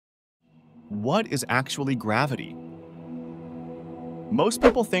what is actually gravity? Most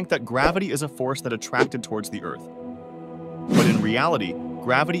people think that gravity is a force that attracted towards the Earth. But in reality,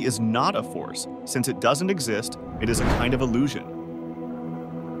 gravity is not a force. Since it doesn't exist, it is a kind of illusion.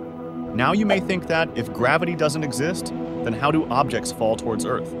 Now you may think that if gravity doesn't exist, then how do objects fall towards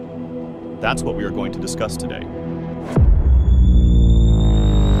Earth? That's what we are going to discuss today.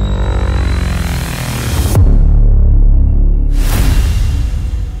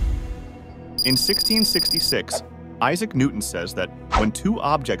 In 1666, Isaac Newton says that when two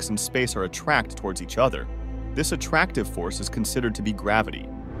objects in space are attracted towards each other, this attractive force is considered to be gravity.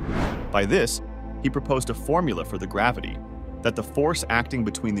 By this, he proposed a formula for the gravity, that the force acting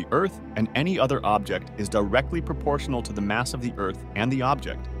between the Earth and any other object is directly proportional to the mass of the Earth and the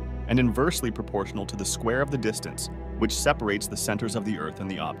object, and inversely proportional to the square of the distance, which separates the centers of the Earth and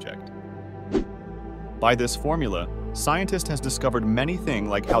the object. By this formula, scientists has discovered many things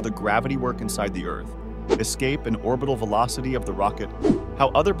like how the gravity work inside the Earth, escape and orbital velocity of the rocket, how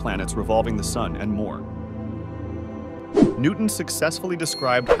other planets revolving the sun, and more. Newton successfully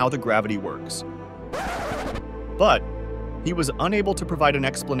described how the gravity works. But he was unable to provide an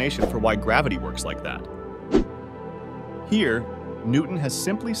explanation for why gravity works like that. Here, Newton has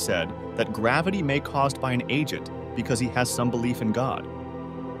simply said that gravity may be caused by an agent because he has some belief in God.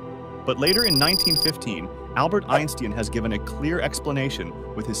 But later in 1915, Albert Einstein has given a clear explanation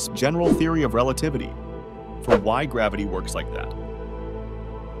with his general theory of relativity for why gravity works like that.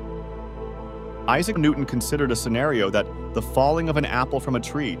 Isaac Newton considered a scenario that the falling of an apple from a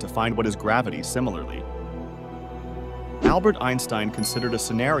tree to find what is gravity similarly. Albert Einstein considered a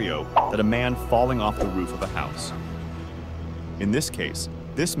scenario that a man falling off the roof of a house. In this case,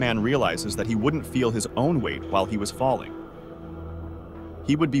 this man realizes that he wouldn't feel his own weight while he was falling.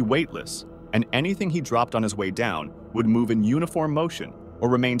 He would be weightless, and anything he dropped on his way down would move in uniform motion or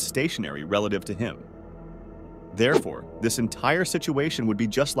remain stationary relative to him. Therefore, this entire situation would be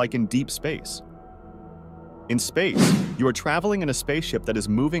just like in deep space. In space, you are traveling in a spaceship that is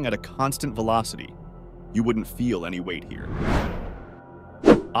moving at a constant velocity. You wouldn't feel any weight here.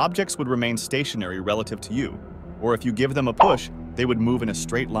 Objects would remain stationary relative to you, or if you give them a push, they would move in a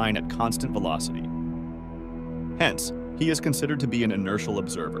straight line at constant velocity. Hence, he is considered to be an inertial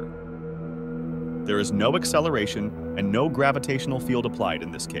observer. There is no acceleration and no gravitational field applied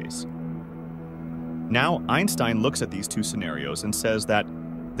in this case. Now, Einstein looks at these two scenarios and says that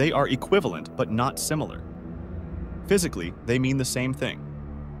they are equivalent but not similar. Physically, they mean the same thing,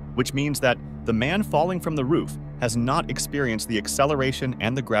 which means that the man falling from the roof has not experienced the acceleration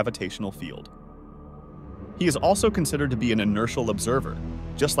and the gravitational field. He is also considered to be an inertial observer,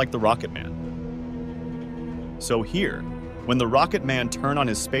 just like the rocket man. So here, when the rocket man turned on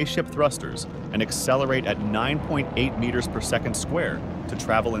his spaceship thrusters and accelerate at 9.8 meters per second square to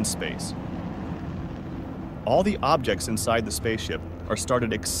travel in space, all the objects inside the spaceship are started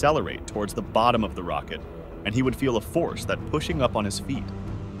to accelerate towards the bottom of the rocket, and he would feel a force that's pushing up on his feet.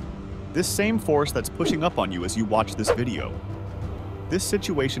 This same force that's pushing up on you as you watch this video. This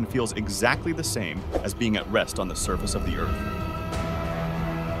situation feels exactly the same as being at rest on the surface of the Earth.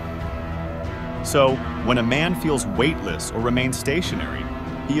 So, when a man feels weightless or remains stationary,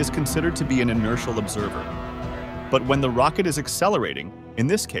 he is considered to be an inertial observer. But when the rocket is accelerating, in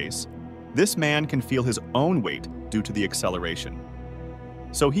this case, this man can feel his own weight due to the acceleration.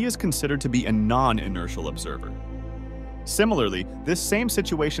 So he is considered to be a non-inertial observer. Similarly, this same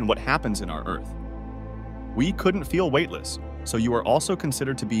situation what happens in our Earth. We couldn't feel weightless, so you are also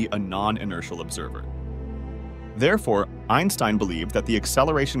considered to be a non-inertial observer. Therefore, Einstein believed that the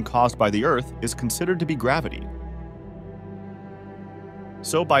acceleration caused by the Earth is considered to be gravity.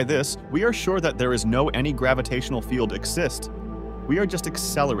 So by this, we are sure that there is no any gravitational field exists. We are just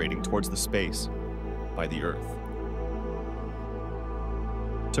accelerating towards the space by the Earth.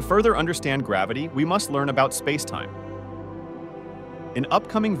 To further understand gravity, we must learn about space-time. In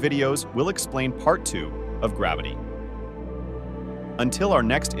upcoming videos, we'll explain part 2 of gravity. Until our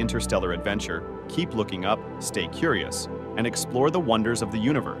next interstellar adventure, keep looking up, stay curious, and explore the wonders of the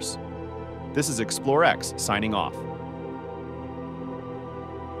universe. This is ExploreX signing off.